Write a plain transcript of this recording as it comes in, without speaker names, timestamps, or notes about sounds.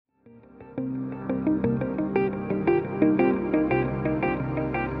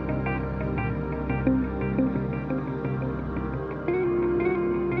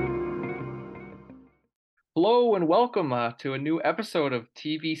Hello and welcome to a new episode of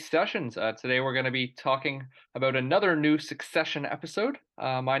TV Sessions. Today we're going to be talking about another new Succession episode.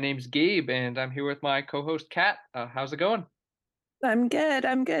 My name's Gabe and I'm here with my co-host Kat. How's it going? I'm good.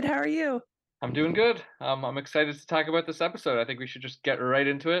 I'm good. How are you? I'm doing good. I'm excited to talk about this episode. I think we should just get right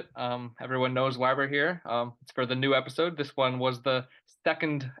into it. Everyone knows why we're here. It's for the new episode. This one was the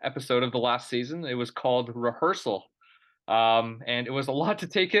second episode of the last season. It was called Rehearsal, and it was a lot to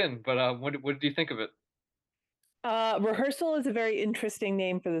take in. But what did you think of it? Rehearsal is a very interesting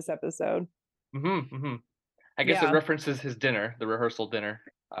name for this episode. Hmm. I guess it Yeah. references his dinner, the rehearsal dinner.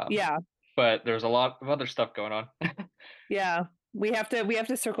 Um, Yeah. but there's a lot of other stuff going on. Yeah. We have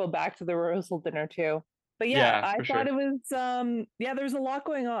to circle back to the rehearsal dinner too. But yeah, Yeah, I for thought sure. it was yeah, there's a lot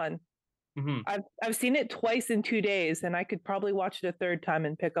going on. Hmm. I've seen it twice in 2 days and I could probably watch it a third time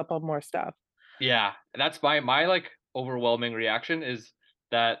and pick up on more stuff. Yeah, that's my like overwhelming reaction is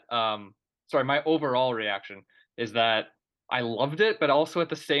that sorry, my overall reaction is that I loved it, but also at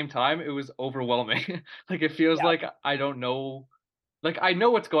the same time it was overwhelming. Like it feels Yeah. like I don't know, like I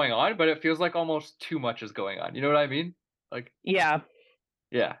know what's going on, but it feels like almost too much is going on. You know what I mean? Like Yeah.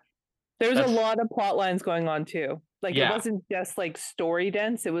 yeah, There's a that's lot of plot lines going on too. Like it yeah. wasn't just like story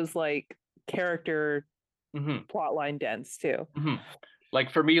dense, it was like character Hmm. plot line dense too. Hmm. Like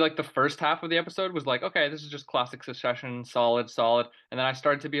for me, like the first half of the episode was like, okay, this is just classic Succession, solid, solid. And then I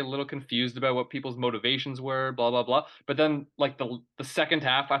started to be a little confused about what people's motivations were, blah blah blah. But then like the second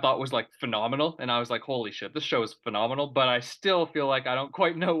half, I thought was like phenomenal, and I was like, holy shit, this show is phenomenal. But I still feel like I don't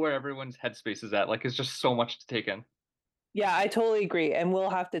quite know where everyone's headspace is at. Like it's just so much to take in. Yeah, I totally agree and we'll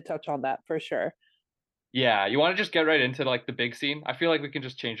have to touch on that for sure. Yeah, you want to just get right into like the big scene? I feel like we can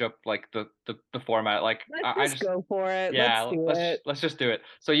just change up like the format. Like Let's I just just go for it. yeah, Let's do it. let's just do it.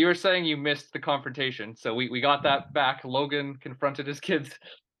 So you were saying you missed the confrontation, so we got that back. Logan confronted his kids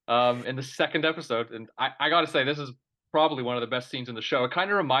in the second episode, and I gotta say this is probably one of the best scenes in the show. It kind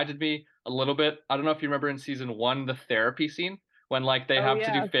of reminded me a little bit. I don't know if you remember in season one the therapy scene when like they Oh have to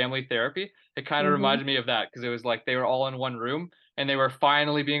do yeah. family therapy. It kind of Mhm. reminded me of that because it was like they were all in one room and they were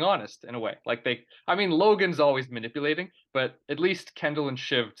finally being honest in a way. Like they, I mean, Logan's always manipulating, but at least Kendall and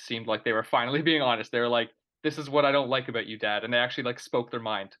Shiv seemed like they were finally being honest. They were like, "This is what I don't like about you, Dad," and they actually like spoke their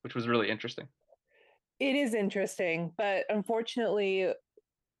mind, which was really interesting. It is interesting, but unfortunately,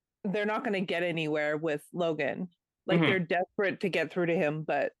 they're not gonna get anywhere with Logan. Like, they're Hmm. desperate to get through to him,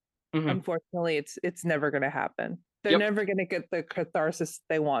 but Hmm. unfortunately, it's never gonna happen. They're Yep. never gonna get the catharsis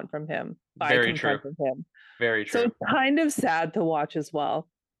they want from him by Very true. confronting him. Very So true. it's kind of sad to watch as well.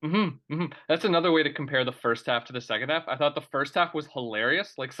 That's another way to compare the first half to the second half. I thought the first half was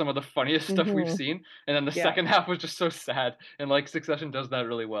hilarious, like some of the funniest stuff we've Mhm. seen, and then the Yeah. second half was just so sad. And like Succession does that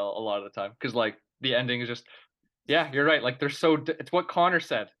really well a lot of the time because like the ending is just yeah, you're right. Like they're so it's what Connor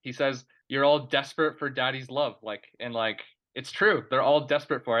said. He says you're all desperate for daddy's love, like and like it's true. They're all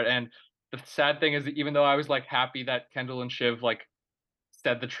desperate for it. And the sad thing is that even though I was like happy that Kendall and Shiv like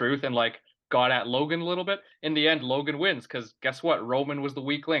said the truth and like got at Logan a little bit. In the end, Logan wins because guess what? Roman was the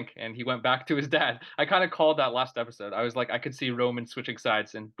weak link and he went back to his dad. I kind of called that last episode. I was like, I could see Roman switching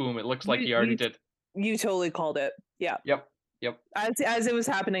sides and boom, it looks like You he already you did. you totally called it. Yeah. Yep. Yep. As it was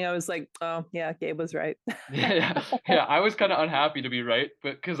happening, I was like, "Oh, yeah, Gabe was right." Yeah, yeah, yeah. I was kind of unhappy to be right,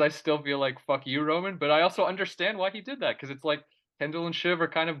 but because I still feel like fuck you, Roman. But I also understand why he did that because it's like Kendall and Shiv are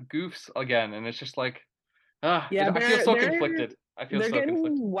kind of goofs again, and it's just like Yeah, I feel so they're conflicted. I feel they're so getting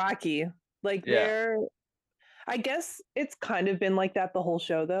conflicted. wacky. Like, Yeah. I guess it's kind of been like that the whole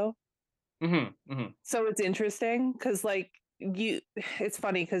show, though. Hmm. Hmm. So it's interesting because, like, you it's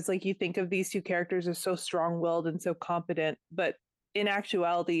funny because, like, you think of these 2 characters as so strong-willed and so competent, but in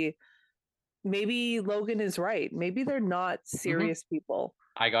actuality, maybe Logan is right. Maybe they're not Hmm. serious people.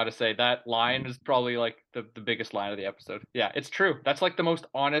 I gotta say that line is probably like the biggest line of the episode. Yeah, it's true. That's like the most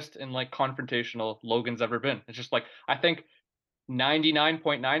honest and like confrontational Logan's ever been. It's just like I think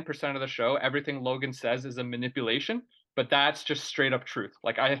 99.9% of the show, everything Logan says is a manipulation, but that's just straight up truth.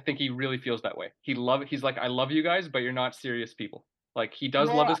 Like I think he really feels that way. He's like, I love you guys, but you're not serious people. Like he does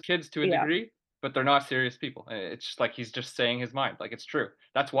love Well, his kids to a yeah, degree, but they're not serious people. And it's just like he's just saying his mind. Like it's true.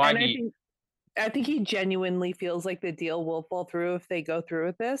 That's why and he I think he genuinely feels like the deal will fall through if they go through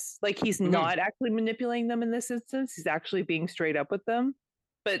with this. Like, he's mhm, not actually manipulating them in this instance, he's actually being straight up with them,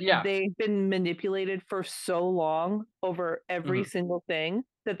 but yeah. they've been manipulated for so long over every Mhm. single thing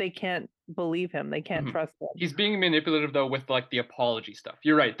that they can't believe him, they can't Mhm. trust him. He's being manipulative though with like the apology stuff.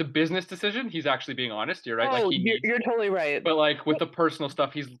 You're right. The business decision, he's actually being honest. You're right. Like Oh, he needs, you're totally right. but like with the personal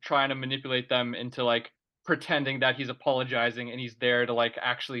stuff, he's trying to manipulate them into like pretending that he's apologizing and he's there to like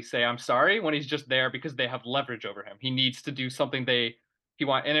actually say I'm sorry when he's just there because they have leverage over him. He needs to do something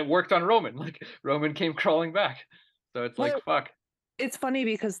and it worked on Roman. Like Roman came crawling back. So it's like Well, fuck. it's funny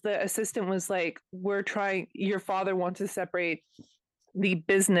because the assistant was like, "We're trying. Your father wants to separate the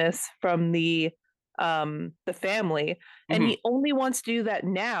business from the family, and Hmm. he only wants to do that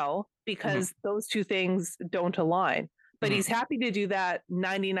now Hmm. because those two things don't align. But Hmm. he's happy to do that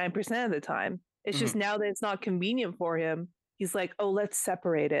 99% of the time. It's Hmm. just now that it's not convenient for him, he's like, "Oh, let's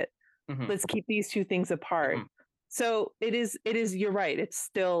separate it. Hmm. Let's keep these two things apart." Hmm. So it is you're right. It's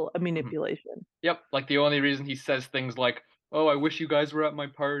still a Hmm. manipulation. Yep. Like the only reason he says things like, "Oh, I wish you guys were at my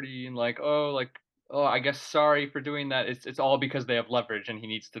party," and like, "Oh, I guess sorry for doing that." It's all because they have leverage and he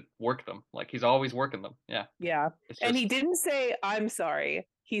needs to work them. Like he's always working them. Yeah. Yeah. It's And just he didn't say, "I'm sorry."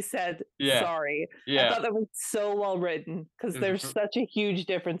 He said, yeah. "Sorry." I Yeah. thought that was so well written because It was there's such a huge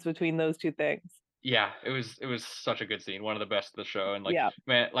difference between those two things. yeah, it was such a good scene, one of the best of the show, and, like, Yeah.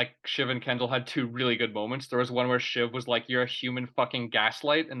 man, like, Shiv and Kendall had 2 really good moments. There was one where Shiv was like, "You're a human fucking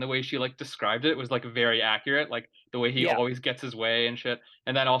gaslight," and the way she, like, described it was, like, very accurate, like, the way he Yeah. always gets his way and shit,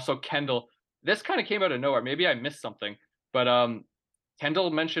 and then also Kendall this kinda came out of nowhere, maybe I missed something, but,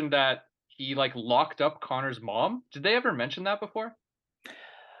 Kendall mentioned that he, like, locked up Connor's mom. Did they ever mention that before?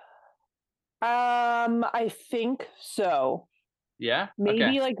 I think so. Yeah? Okay.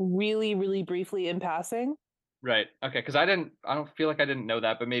 Maybe, like, really, really briefly in passing. Right. Okay. Because I don't feel like I didn't know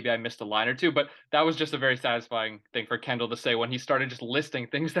that, but maybe I missed a line or two. But that was just a very satisfying thing for Kendall to say when he started just listing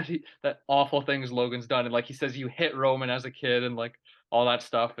things that awful things Logan's done, and like he says, you hit Roman as a kid, and like all that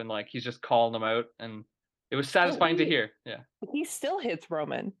stuff, and like he's just calling them out, and it was Oh, satisfying to he hear. Yeah. he still hits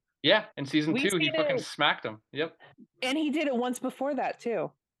Roman. Yeah. In season We've 2, he seen fucking it, smacked him. Yep. and he did it once before that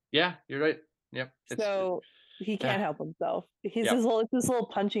too. Yeah. You're right. Yep. So he Yeah. can't help himself. Yep. It's this little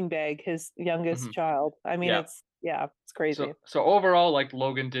punching bag, his youngest Hmm. child. I mean, Yeah. it's yeah, it's crazy. So overall, like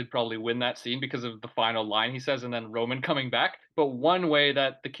Logan did probably win that scene because of the final line he says, and then Roman coming back. But one way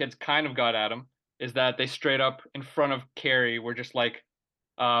that the kids kind of got at him is that they straight up in front of Carrie were just like,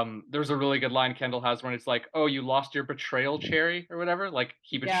 there's a really good line Kendall has when it's like, "Oh, you lost your betrayal, Cherry," or whatever. Like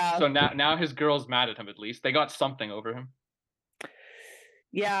Yeah. so now his girl's mad at him. At least they got something over him.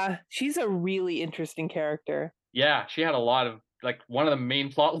 Yeah, she's a really interesting character. Yeah, she had a lot of like one of the main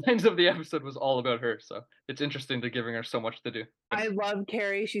plot lines of the episode was all about her. So it's interesting to giving her so much to do. But I love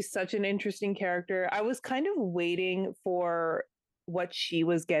Carrie. She's such an interesting character. I was kind of waiting for what she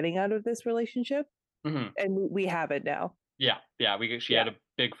was getting out of this relationship, mhm. and we have it now. Yeah, yeah, she Yeah. had a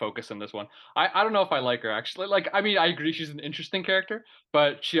big focus in this one. I don't know if I like her actually. Like, I mean, I agree she's an interesting character,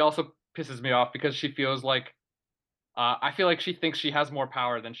 but she also pisses me off because she feels like I feel like she thinks she has more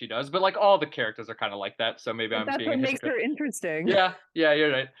power than she does. But like all the characters are kind of like that, so maybe But I'm that's being a what makes hypocrite. her interesting. Yeah, yeah,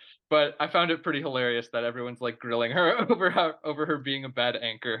 you're right. But I found it pretty hilarious that everyone's like grilling her over her being a bad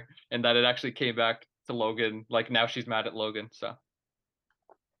anchor, and that it actually came back to Logan. Like now she's mad at Logan. So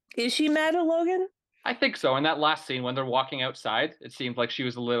Is she mad at Logan? I think so. In that last scene when they're walking outside, it seemed like she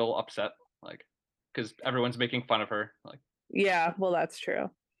was a little upset, like because everyone's making fun of her. Like, Yeah, well, that's true.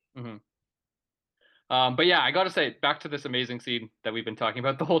 mhm. But yeah, I got to say, back to this amazing scene that we've been talking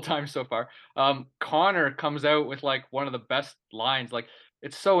about the whole time so far. Connor comes out with like one of the best lines. Like,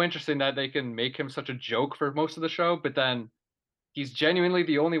 it's so interesting that they can make him such a joke for most of the show, but then he's genuinely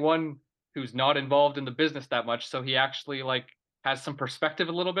the only one who's not involved in the business that much. So he actually like has some perspective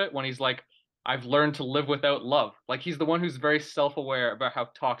a little bit when he's like, I've learned to live without love. Like he's the one who's very self-aware about how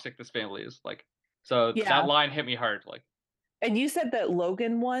toxic this family is. Like, so that Yeah. line hit me hard. Like, And you said that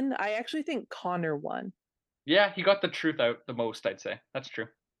Logan won. I actually think Connor won. yeah, he got the truth out the most, I'd say. That's true.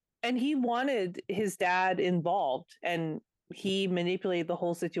 And he wanted his dad involved, and he manipulated the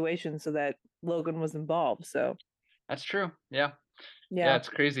whole situation so that Logan was involved. So, That's true. Yeah. Yeah, yeah. it's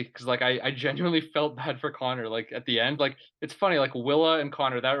crazy because like I genuinely felt bad for Connor. Like at the end, like it's funny, like Willa and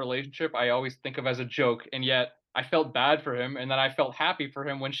Connor, that relationship I always think of as a joke, and yet I felt bad for him, and then I felt happy for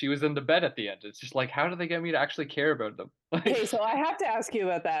him when she was in the bed at the end. It's just like, how do they get me to actually care about them? Like, Okay, so I have to ask you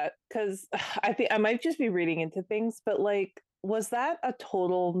about that because I think I might just be reading into things, but like, was that a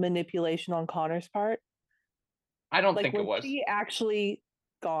total manipulation on Connor's part? I don't Like, think it was was. she actually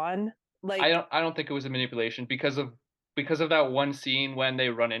gone? Like, I don't think it was a manipulation because of that one scene when they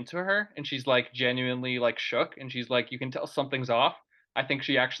run into her and she's like genuinely like shook and she's like, you can tell something's off. I think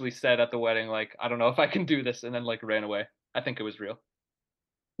she actually said at the wedding, like, I don't know if I can do this, and then like ran away. I think it was real.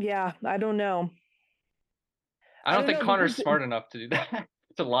 yeah, I don't know. I I don't don't think know Connor's because smart enough to do that,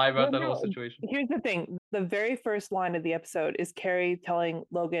 to lie well, about that whole no. situation. Here's the thing: the very first line of the episode is Carrie telling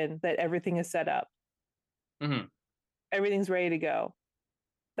Logan that everything is set up, Mhm. everything's ready to go.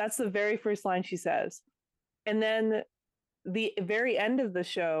 That's the very first line she says, and then the very end of the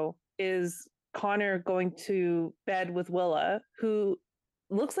show is Connor going to bed with Willa, who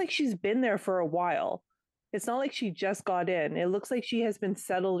looks like she's been there for a while. It's not like she just got in. It looks like she has been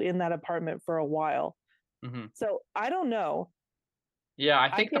settled in that apartment for a while. Mhm. So I don't know. Yeah, I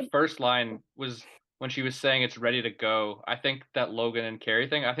I think the could first line was when she was saying it's ready to go. I think that Logan and Carrie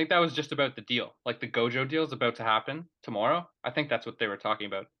thing, I think that was just about the deal. Like the Gojo deal is about to happen tomorrow. I think that's what they were talking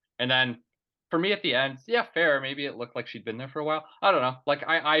about. And then for me at the end, yeah, fair. Maybe it looked like she'd been there for a while. I don't know. Like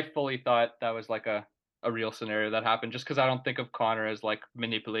I fully thought that was like a real scenario that happened just because I don't think of Connor as like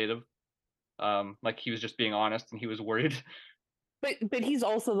manipulative. Like he was just being honest and he was worried. but he's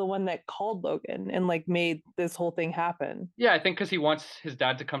also the one that called Logan and like made this whole thing happen. Yeah, I think because he wants his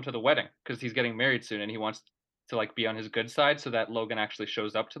dad to come to the wedding because he's getting married soon and he wants to like be on his good side so that Logan actually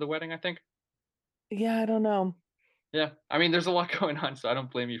shows up to the wedding, I think. Yeah, I don't know. Yeah. I mean, there's a lot going on, so I don't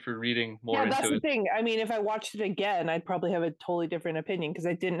blame you for reading more Yeah, that's into the it. thing. I mean, if I watched it again, I'd probably have a totally different opinion because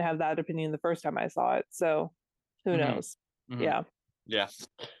I didn't have that opinion the first time I saw it. So who Mhm. knows? Mhm. Yeah. Yeah.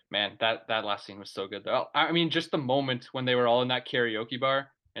 Man, that last scene was so good though. I mean, just the moment when they were all in that karaoke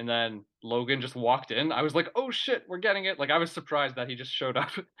bar and then Logan just walked in, I was like, "Oh shit, we're getting it." Like I was surprised that he just showed up.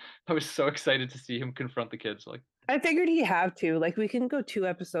 I was so excited to see him confront the kids like. I figured he have to. Like we can go 2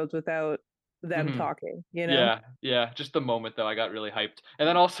 episodes without them Mhm. talking, you know? Yeah, yeah, just the moment though, I got really hyped. And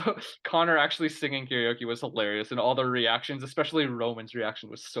then also Connor actually singing karaoke was hilarious and all the reactions, especially Roman's reaction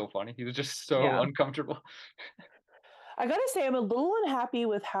was so funny. He was just so Yeah. uncomfortable. I gotta say, I'm a little unhappy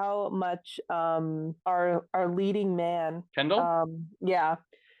with how much our leading man, Kendall? yeah,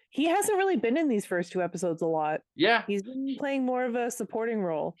 he hasn't really been in these first 2 episodes a lot. Yeah, He's been playing more of a supporting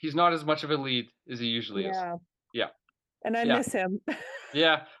role. he's not as much of a lead as he usually is. Yeah, Yeah, and I yeah, miss him.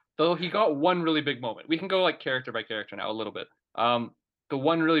 yeah. Though he got one really big moment. We can go like character by character now a little bit. The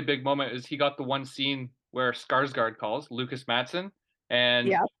one really big moment is he got the one scene where Skarsgård calls Lucas Matson, and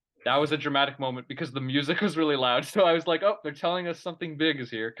Yeah, that was a dramatic moment because the music was really loud. So I was like, "Oh, they're telling us something big is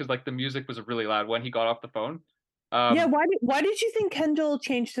here," because like the music was really loud when he got off the phone. yeah. Um, Why did you think Kendall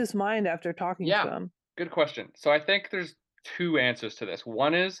changed his mind after talking to yeah, him? good question. So I think there's two answers to this.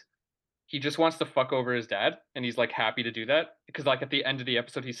 One is he just wants to fuck over his dad, and he's like happy to do that because like at the end of the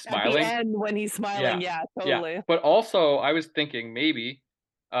episode he's At the smiling. end when he's Yeah. smiling, yeah, Yeah. totally. But also, I was thinking maybe,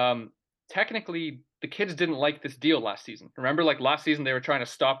 technically, the kids didn't like this deal last season. Remember, like last season, they were trying to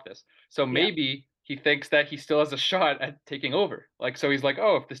stop this. So Yeah, maybe he thinks that he still has a shot at taking over. Like, so he's like,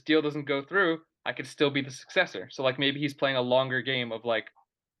 oh, if this deal doesn't go through, I could still be the successor. So like maybe he's playing a longer game of like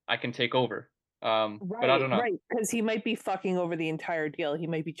I can take over. But I right, don't know. right. Because he might be fucking over the entire deal. He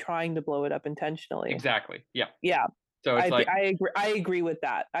might be trying to blow it up intentionally. Exactly. Yeah. Yeah, So it's like, I agree with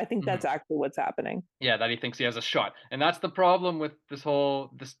that. I think mhm. that's actually what's happening. Yeah, that he thinks he has a shot. And that's the problem with this all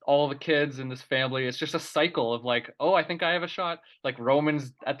the kids in this family. It's just a cycle of like, "Oh, I think I have a shot." Like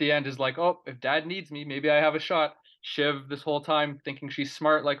Roman's at the end is like, "Oh, if dad needs me, maybe I have a shot." Shiv this whole time thinking she's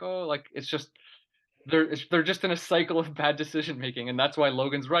smart like, "Oh, like it's just they're just in a cycle of bad decision making." And that's why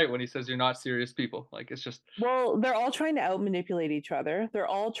Logan's right when he says you're not serious people. Like it's just Well, they're all trying to out manipulate each other. They're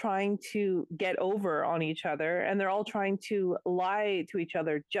all trying to get over on each other, and they're all trying to lie to each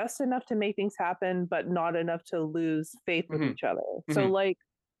other just enough to make things happen, but not enough to lose faith with mhm, each other. So, mhm. like,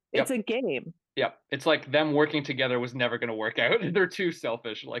 it's Yep. a game. Yep. It's like them working together was never gonna work out. They're too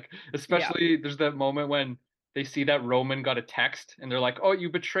selfish. Like, Yeah. especially there's that moment when they see that Roman got a text and they're like, "Oh, you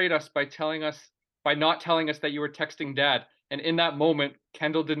betrayed us by not telling us that you were texting dad." And in that moment,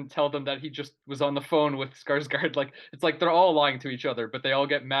 Kendall didn't tell them that he just was on the phone with Skarsgård. Like, it's like they're all lying to each other, but they all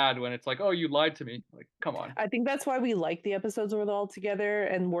get mad when it's like, "Oh, you lied to me." Like, come on. I think that's why we like the episodes where they're all together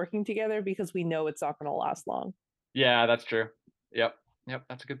and working together because we know it's not going to last long. Yeah, that's true. Yep. Yep,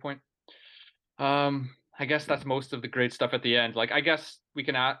 that's a good point. I guess that's most of the great stuff at the end. Like, I guess we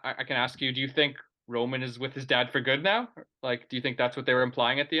can I can ask you, do you think Roman is with his dad for good now? Like, do you think that's what they were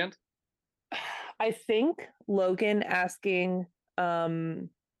implying at the end? I think Logan um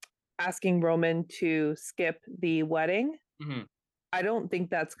asking Roman to skip the wedding, Mhm. I don't think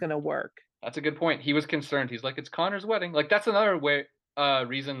that's going to work. That's a good point. He was concerned. He's like, "It's Connor's wedding." Like, that's another way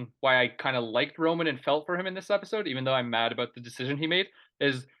reason why I kinda liked Roman and felt for him in this episode, even though I'm mad about the decision he made,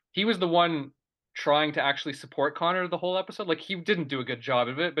 is he was the one trying to actually support Connor the whole episode. Like, he didn't do a good job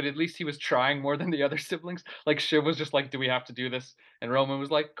of it, but at least he was trying more than the other siblings. Like, Shiv was just like, "Do we have to do this?" And Roman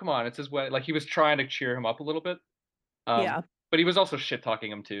was like, "Come on, it's his wedding." Like, he was trying to cheer him up a little bit. Yeah. But he was also shit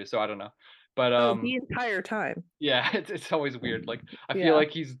talking him too, so I don't know. But, Oh, the entire time. yeah, it's always weird. Like, I feel Yeah.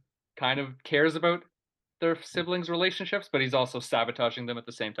 like he's kind of cares about their siblings' relationships, but he's also sabotaging them at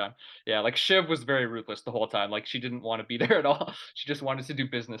the same time. Yeah, like Shiv was very ruthless the whole time. Like she didn't want to be there at all. She just wanted to do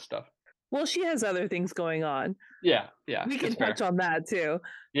business stuff. Well, she has other things going on. Yeah, yeah, We it's can touch fair. on that too.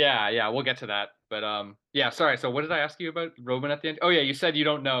 Yeah, yeah, we'll get to that. But yeah, sorry. So what did I ask you about Roman at the end? Oh yeah, you said you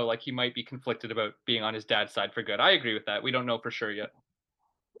don't know. Like he might be conflicted about being on his dad's side for good. I agree with that. We don't know for sure yet.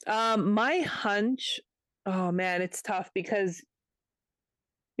 My hunch, oh man, it's tough because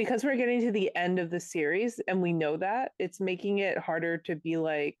we're getting to the end of the series and we know that, it's making it harder to be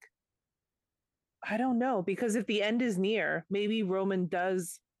like, I don't know, because if the end is near, maybe Roman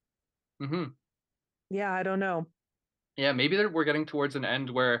does, Hmm. yeah, I don't know. Yeah, maybe we're getting towards an end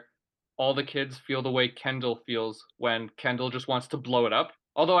where all the kids feel the way Kendall feels when Kendall just wants to blow it up.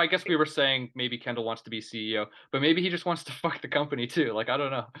 Although I guess we were saying maybe Kendall wants to be CEO, but maybe he just wants to fuck the company too. Like I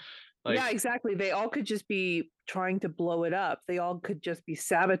don't know. Yeah, Like exactly. They all could just be trying to blow it up. They all could just be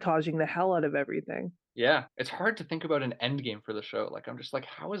sabotaging the hell out of everything. yeah, it's hard to think about an end game for the show. Like I'm just like,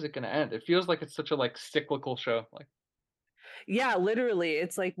 how is it going to end? It feels like it's such a like cyclical show. Like, Yeah, literally.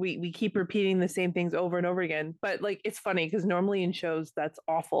 It's like we keep repeating the same things over and over again. But like it's funny because normally in shows that's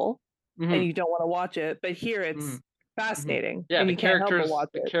awful and hmm you don't want to watch it. But here hmm it's hmm fascinating yeah, and you can't help but watch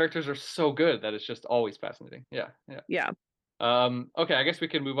the it. characters are so good that it's just always fascinating. Yeah, yeah. Yeah. Okay, I guess we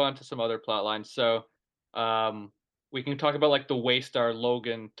can move on to some other plot lines. So, um, we can talk about like the Waystar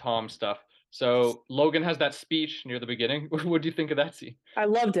Logan Tom stuff. So Logan has that speech near the beginning. What do you think of that scene? I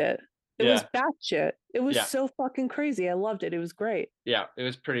loved it. It was Yeah, batshit. It was yeah, so fucking crazy. I loved it. It was great. yeah. It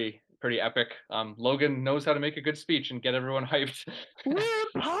was pretty epic. Logan knows how to make a good speech and get everyone hyped. We're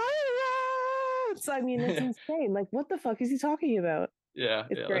pirates. I mean, it's insane. Like, what the fuck is he talking about? Yeah,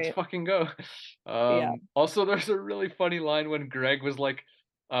 It's yeah. Let's great. fucking go. Yeah. Also, there's a really funny line when Greg was like,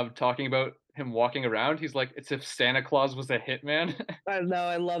 talking about him walking around. He's like, "It's if Santa Claus was a hitman." I know.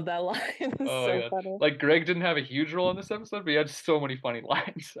 I love that line. It was Oh my so god. funny. Like, Greg didn't have a huge role in this episode, but he had so many funny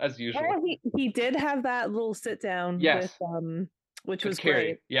lines as usual. Oh, he did have that little sit down with Yes, which with was great.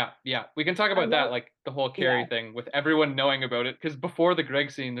 Carrie. Yeah, yeah. We can talk I about that, love like, the whole yeah. Carrie thing with everyone knowing about it. Because before the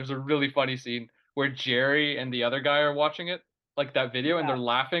Greg scene, there's a really funny scene where Jerry and the other guy are watching it, like that video, and Yeah. they're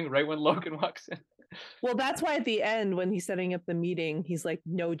laughing right when Logan walks in. Well, that's why at the end when he's setting up the meeting, he's like,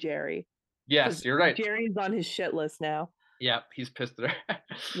 "No, Jerry," Yes, because you're right. Jerry's on his shit list now. Yeah, he's pissed at her.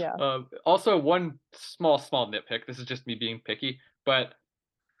 Yeah. Also, one small nitpick, this is just me being picky, but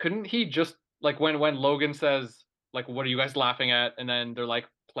couldn't he just like when Logan says like, "What are you guys laughing at?" And then they're like,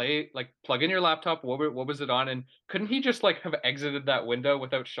 plug in your laptop. What was it on?" And couldn't he just like have exited that window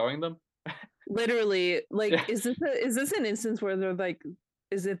without showing them? Literally, like, Yeah, is this an instance where they're like,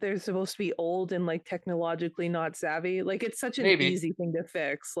 is it they're supposed to be old and like technologically not savvy? Like, it's such an maybe. easy thing to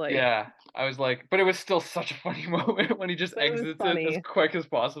fix. Like, Yeah, I was like, but it was still such a funny moment when he just but it was exits it as funny. quick as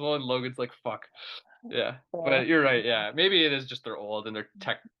possible, and Logan's like, "Fuck." Yeah, Uh, but you're right. Yeah, maybe it is just they're old and they're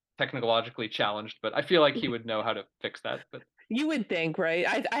technologically challenged, but I feel like he would know how to fix that. But you would think, right?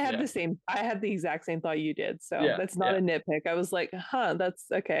 I had yeah, the same. I had the exact same thought you did. So yeah, that's not yeah. a nitpick. I was like, huh, that's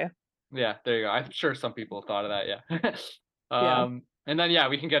okay. Yeah, there you go. I'm sure some people thought of that, yeah. Yeah. And then, yeah,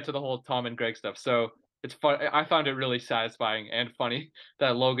 we can get to the whole Tom and Greg stuff. So it's fun. I found it really satisfying and funny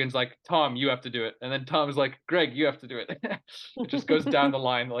that Logan's like, "Tom, you have to do it," and then Tom's like, "Greg, you have to do it." It just goes down the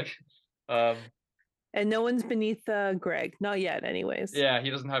line, like, um, And no one's beneath Greg, not yet, anyways. yeah, he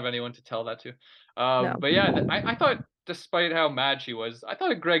doesn't have anyone to tell that to. No. But yeah, I thought, despite how mad she was, I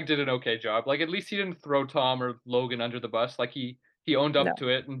thought Greg did an okay job. Like, at least he didn't throw Tom or Logan under the bus. Like, he owned No. up to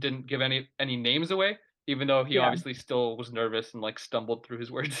it and didn't give any names away, even though he Yeah. obviously still was nervous and like stumbled through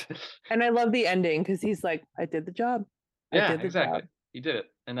his words. And I love the ending because he's like, I did the job. I Yeah, did the exactly. job. He did it.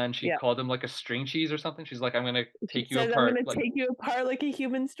 And then she Yeah. called him like a string cheese or something. She's like, "I'm gonna She take you says, I'm apart." gonna Like, take you apart like a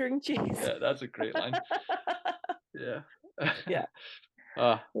human string cheese. yeah, that's a great line. Yeah. Yeah,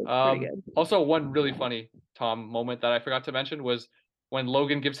 Uh, it's pretty good. Also one really funny Tom moment that I forgot to mention was when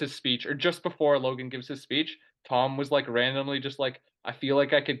Logan gives his speech, or just before Logan gives his speech, Tom was like randomly just like, "I feel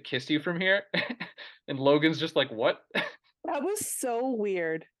like I could kiss you from here," and Logan's just like, "What?" That was so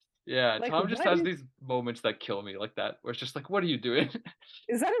weird. Yeah, Like, Tom just what has these moments that kill me like that, where it's just like, "What are you doing?"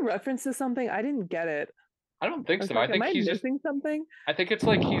 is that a reference to something? I didn't get it. I don't think I was so. like, I am think I he's just. missing something? I think it's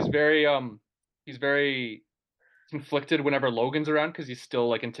like he's very conflicted whenever Logan's around because he's still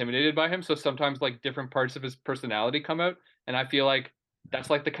like intimidated by him. So sometimes like different parts of his personality come out, and I feel like that's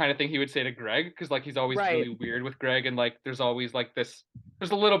like the kind of thing he would say to Greg because like he's always Right. really weird with Greg, and like there's always like this.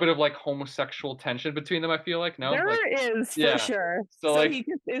 There's a little bit of like homosexual tension between them. I feel like no, like There is for yeah. sure. So So like he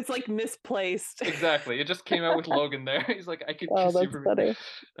just is like misplaced. exactly, it just came out with Logan there. He's like, "I could Oh, kiss you that's from here." funny.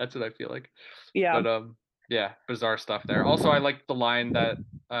 That's what I feel like. Yeah. But yeah, bizarre stuff there. Also, I like the line that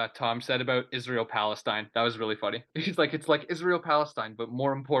Tom said about Israel Palestine. That was really funny. He's like, "It's like Israel Palestine, but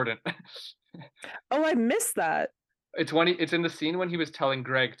more important." Oh, I missed that. It's in the scene when he was telling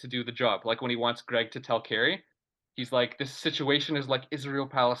Greg to do the job, like when he wants Greg to tell Carrie. He's like, "This situation is like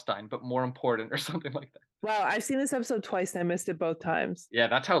Israel-Palestine, but more important," or something like that. Wow, I've seen this episode twice and I missed it both times. Yeah,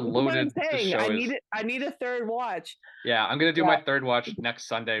 that's how This is what I'm loaded the saying. show is. I need a third watch. Yeah, I'm gonna do Yeah, my 3rd watch next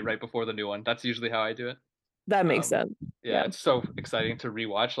Sunday right before the new one. That's usually how I do it. that makes Um, sense. yeah, Yeah, it's so exciting to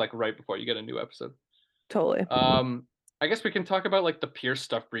rewatch, like, right before you get a new episode. totally. Um, I guess we can talk about, like, the Pierce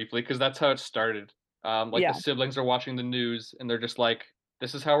stuff briefly because that's how it started. Like, the Yeah. siblings are watching the news, and they're just like,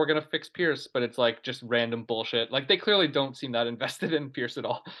 "This is how we're gonna fix Pierce," but it's, like, just random bullshit. Like, they clearly don't seem that invested in Pierce at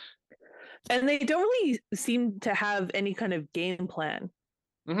all. And they don't really seem to have any kind of game plan.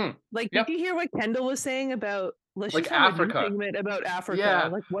 Mhm. Like, did Yep. you hear what Kendall was saying about let's Like, just have a new Africa. segment about Africa? Yeah.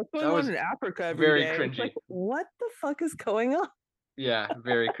 Like, what's That going on was in Africa every very day? It's like, cringy. what the fuck is going on? Yeah,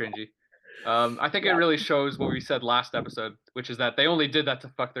 very cringy. I think it Yeah. really shows what we said last episode, which is that they only did that to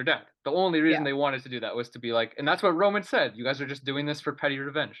fuck their dad. The only reason Yeah. they wanted to do that was to be like, and that's what Roman said. You guys are just doing this for petty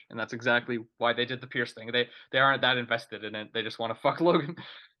revenge, and that's exactly why they did the Pierce thing. They aren't that invested in it. They just want to fuck Logan.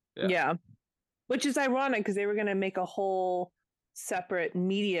 Yeah. Yeah. Which is ironic because they were going to make a whole separate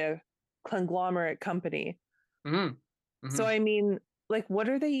media conglomerate company. Hmm. So, Hmm. I mean, like, what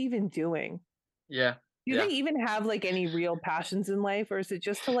are they even doing? Yeah. Do they Yeah. even have like any real passions in life, or is it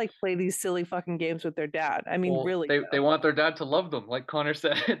just to like play these silly fucking games with their dad? I mean, Well, really they though. want their dad to love them, like Connor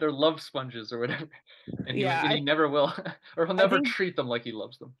said. They're love sponges or whatever, and Yeah, he never will, or he'll I never think treat them like he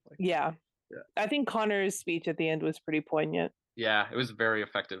loves them. Like, yeah, yeah. I think Connor's speech at the end was pretty poignant. Yeah, it was very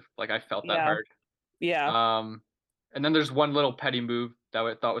effective. Like I felt that Yeah, hard. yeah, Um, and then there's one little petty move that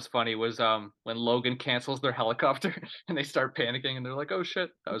I thought was funny was when Logan cancels their helicopter and they start panicking and they're like, "Oh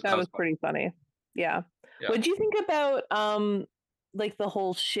shit!" That that was was funny. pretty funny. Yeah. Yeah, What do you think about like the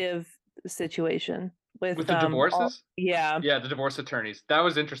whole Shiv situation with with the all divorces. yeah. Yeah, the divorce attorneys. That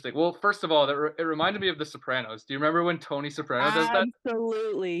was interesting. Well, first of all, it reminded me of The Sopranos. Do you remember when Tony Soprano does that?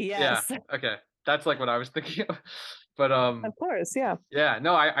 Absolutely, Yeah. yes. Okay, that's like what I was thinking of. But Of course, yeah. yeah,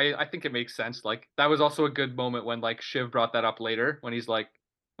 no, I think it makes sense. Like that was also a good moment when like Shiv brought that up later when he's like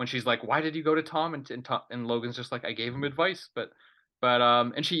when she's like, "Why did you go to Tom?" and Logan's just like, "I gave him advice." But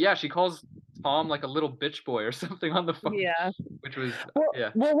and she calls Tom like a little bitch boy or something on the phone, Yeah. which was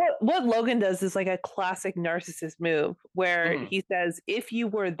yeah. Well, what Logan does is like a classic narcissist move where Mhm. he says, "If you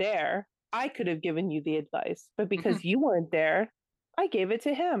were there, I could have given you the advice, but Mhm. because you weren't there, I gave it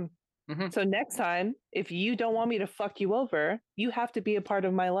to him. Mhm. So next time, if you don't want me to fuck you over, you have to be a part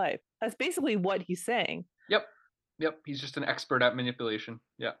of my life." That's basically what he's saying. Yep. Yep, he's just an expert at manipulation.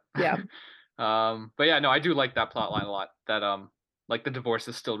 Yeah. Yeah. But yeah, no, I do like that plot line a lot. That like the divorce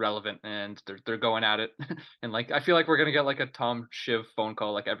is still relevant and they're going at it. And like I feel like we're gonna get like a Tom Shiv phone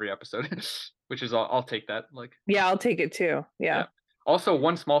call like every episode, which is I'll take that. Like Yeah, I'll take it too. Yeah. yeah. Also,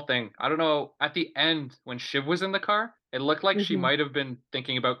 one small thing. I don't know. At the end, when Shiv was in the car, it looked like she Mhm. might have been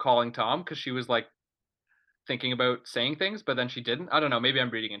thinking about calling Tom because she was like thinking about saying things, but then she didn't. I don't know. Maybe I'm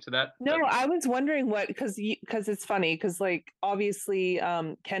reading into that, No, but I was wondering what because it's funny because like obviously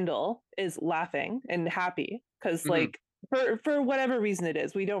Kendall is laughing and happy because hmm like for whatever reason it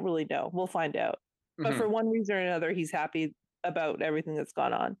is, we don't really know. We'll find out. But for hmm one reason or another, he's happy about everything that's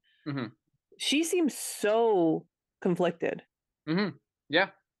gone on. hmm She seems so conflicted. hmm yeah,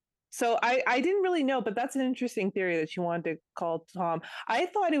 So I didn't really know, but that's an interesting theory that she wanted to call Tom. I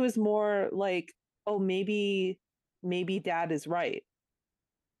thought it was more like, oh, maybe dad is right.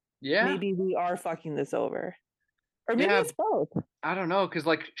 yeah, Maybe we are fucking this over. Or maybe yeah. it's both. I don't know, cause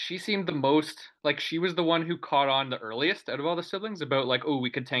like, she seemed the most like, she was the one who caught on the earliest out of all the siblings about, like, "Oh, we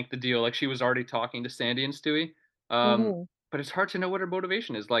could tank the deal." Like, she was already talking to Sandy and Stewie. Mhm. But it's hard to know what her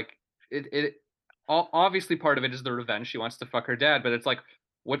motivation is. Like, it obviously, part of it is the revenge. She wants to fuck her dad, but it's like,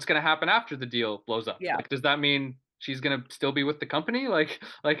 what's gonna happen after the deal blows up? Yeah. Like, does that mean she's gonna still be with the company? Like,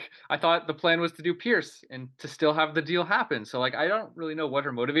 I thought the plan was to do Pierce and to still have the deal happen. So, like, I don't really know what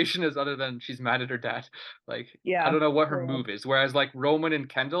her motivation is other than she's mad at her dad. Like, I Yeah. don't know what her True. move is. Whereas like Roman and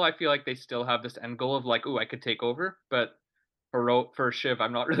Kendall, I feel like they still have this end goal of like, "Ooh, I could take over." But for Shiv,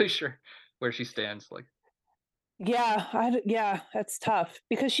 I'm not really sure where she stands. Like, Yeah, yeah, that's tough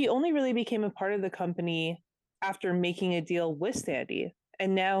because she only really became a part of the company after making a deal with Sandy.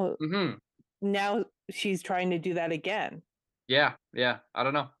 And mhm. now she's trying to do that again. Yeah, yeah. I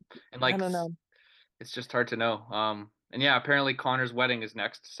don't know. And I like don't know. it's just hard to know. And yeah, apparently Connor's wedding is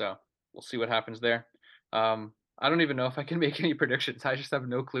next, so we'll see what happens there. I don't even know if I can make any predictions. I just have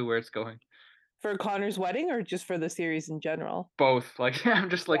no clue where it's going. For Connor's wedding or just for the series in general? Both. Like I'm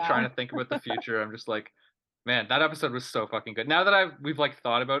just like Yeah. trying to think about the future. I'm just like, man, that episode was so fucking good. Now that we've like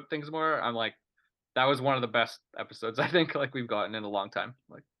thought about things more, I'm like, that was one of the best episodes I think like we've gotten in a long time.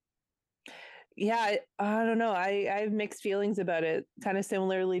 Like, Yeah, I don't know. I have mixed feelings about it, kind of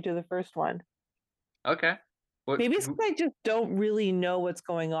similarly to the first one. okay. What Maybe it's who 'cause I just don't really know what's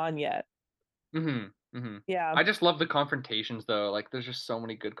going on yet. Mhm, mhm. Yeah, I just love the confrontations though, like, there's just so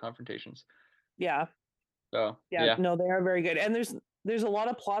many good confrontations. yeah, So, yeah. yeah. No, they are very good, and there's a lot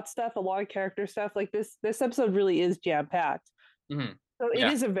of plot stuff, a lot of character stuff. Like this episode really is jam packed. Mhm. So it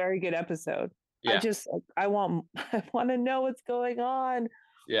Yeah, is a very good episode. I yeah, just I want I want to know what's going on.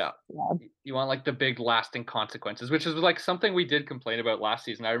 yeah. Yeah. You want, like, the big lasting consequences, which is, like, something we did complain about last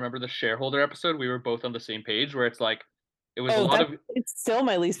season. I remember the shareholder episode, we were both on the same page where it's like, it was a Oh, lot that's of it's still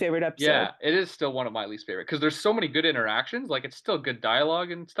my least favorite episode. yeah, it is still one of my least favorite because there's so many good interactions, like, it's still good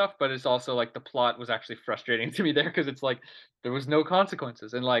dialogue and stuff, but it's also, like, the plot was actually frustrating to me there because it's like, there was no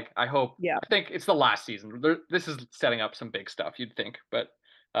consequences, and, like, Yeah. I think it's the last season. This is setting up some big stuff, you'd think, but,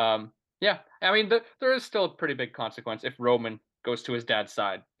 yeah. I mean, there is still a pretty big consequence if Roman goes to his dad's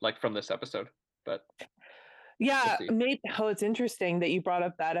side, like, from this episode, but we'll Yeah, see. maybe. Oh, it's interesting that you brought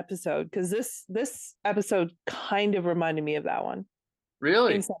up that episode because this episode kind of reminded me of that one in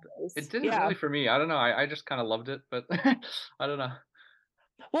Really? some It ways. didn't Yeah. really for me, I don't know, I just kinda loved it, but I don't know.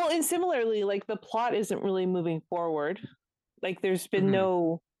 Well, and similarly, like the plot isn't really moving forward. Like there's been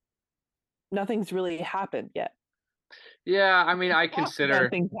Mhm. nothing's really happened yet. Yeah, I mean,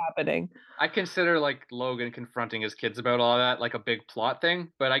 Nothing's happening. I consider, like, Logan confronting his kids about all that, like, a big plot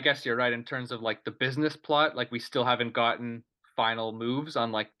thing, but I guess you're right in terms of, like, the business plot, like, we still haven't gotten final moves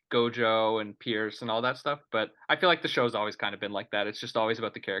on, like, Gojo and Pierce and all that stuff, but I feel like the show's always kind of been like that, it's just always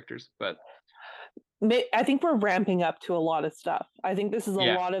about the characters, but I think we're ramping up to a lot of stuff. I think this is a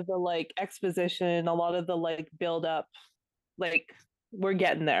yeah, lot of the like exposition, a lot of the like build up. Like we're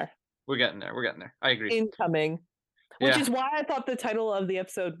getting there. we're getting there, I agree. Incoming. Which Yeah, is why I thought the title of the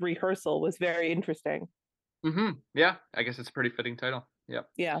episode Rehearsal was very interesting. yeah, I guess it's a pretty fitting title, yep.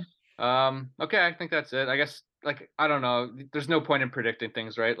 Yeah. Okay, I think that's it, I guess, like, I don't know, there's no point in predicting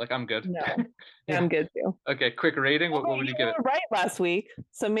things, right? Like, I'm good. No. Yeah, I'm good too. okay, quick rating, Although what would you you give it? were right last week,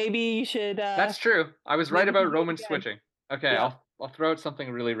 so maybe you should That's true. I was right maybe you about should do it Roman again. switching. Okay, Yep. I'll throw out something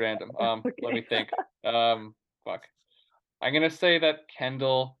really random. Let me Okay. think. Fuck. I'm gonna say that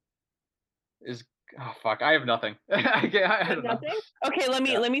Kendall is. Oh fuck, I have nothing. I don't know. Nothing? Okay,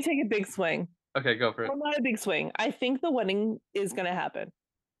 Yeah. let me take a big swing. Okay, go for it. Well, not a big swing. I think the wedding is gonna happen.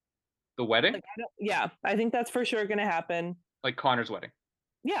 The wedding, Like I don't yeah, I think that's for sure gonna happen. like Connor's wedding,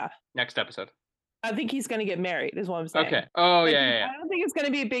 Yeah. next episode. I think he's gonna get married, is what I'm saying. Okay. Oh Like yeah, yeah, yeah. I don't think it's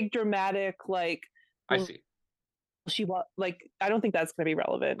gonna be a big dramatic like I will see. she want like I don't think that's gonna be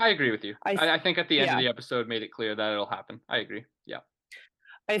relevant. I agree with you. I I think at the end of yeah. the episode made it clear that it'll happen. I agree. Yeah.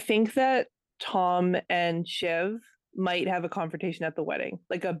 I think that Tom and Shiv might have a confrontation at the wedding,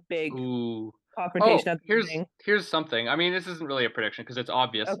 like a big Ooh. confrontation Oh, at the wedding. here's something. I mean, this isn't really a prediction because it's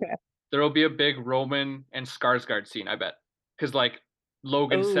obvious. Okay. There will be a big Roman and Skarsgård scene, I bet. Because like Oh,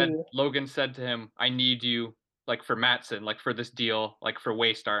 Logan said to him, "I need you like for Matson, like for this deal, like for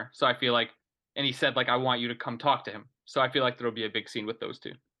Waystar." So I feel like, and he said like, "I want you to come talk to him." So I feel like there will be a big scene with those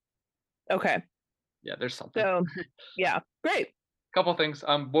two. okay. Yeah, there's something. So, yeah, great. Couple things.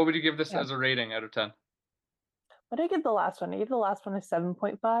 What would you give this Yeah. as a rating out of 10? What did I give the last one? I gave the last one a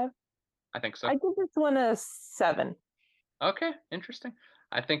 7.5. I think I so. give this one a 7. Okay, interesting.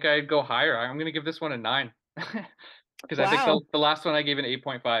 I think I'd go higher. I'm gonna give this one a 9. Because I think Wow. the last one I gave an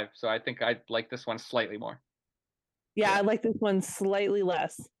 8.5, so I think I'd like this one slightly more. Yeah, Yeah. I like this one slightly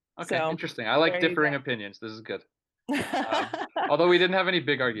less. Okay, So, interesting. I like there you differing opinions. This is good. go. Although we didn't have any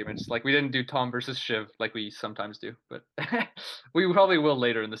big arguments, like we didn't do Tom versus Shiv like we sometimes do, but we probably will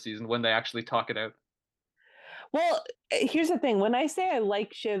later in the season when they actually talk it out. Well, here's the thing. When I say I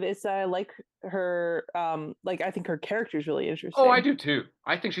like Shiv, it's I like her, like, I think her character is really Oh, I interesting. do too.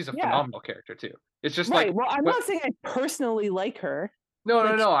 I think she's a Yeah. phenomenal character too. It's just like Right. Well, I'm what not saying I personally like her. no, no,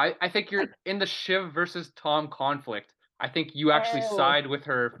 Like, no. I think like you're in the Shiv versus Tom conflict. I think you actually oh, side with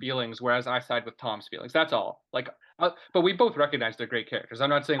her feelings, whereas I side with Tom's feelings. That's all. Like, but we both recognize they're great characters. I'm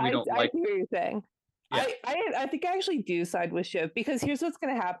not saying we don't I like. see what you're saying. Yeah. I think I actually do side with Shiv because here's what's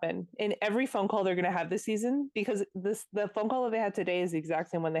going to happen in every phone call they're going to have this season. Because the phone call that they had today is the exact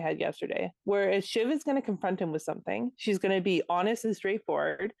same one they had yesterday. Whereas Shiv is going to confront him with something, she's going to be honest and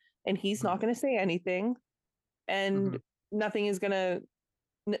straightforward, and he's Mhm, not going to say anything, and mhm. nothing is going to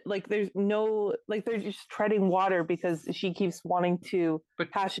like. There's no like they're just treading water because she keeps wanting to But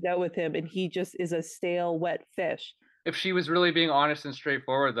hash it out with him, and he just is a stale, wet fish. if she was really being honest and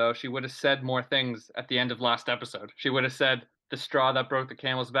straightforward, though, she would have said more things at the end of last episode. She would have said, "The straw that broke the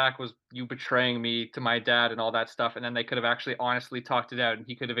camel's back was you betraying me to my dad and all that stuff." And then they could have actually honestly talked it out and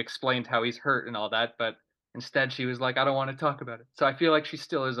he could have explained how he's hurt and all that. But instead, she was like, "I don't want to talk about it." So I feel like she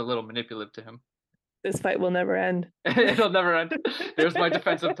still is a little manipulative to him. This fight will never end. It'll never end. There's my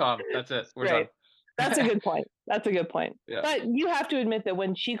defense of Tom. That's it. We're Right. done. That's a good point. That's a good point. Yeah. But you have to admit that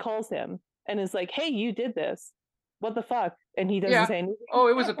when she calls him and is like, "Hey, you did this. What the fuck?" And he doesn't Yeah. say anything, Oh,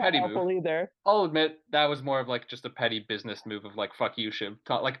 it was a that's not petty move. helpful either. I'll admit that was more of, like, just a petty business move of, like, "Fuck you, Shiv."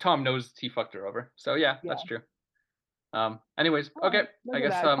 Tom knows he fucked her over. So, yeah, that's Yeah. true. Anyways, Oh, okay. look I at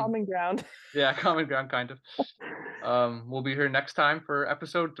guess, that, common ground. yeah, common ground, kind of. We'll be here next time for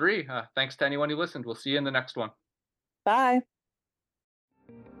episode 3. Thanks to anyone who listened. We'll see you in the next one. Bye.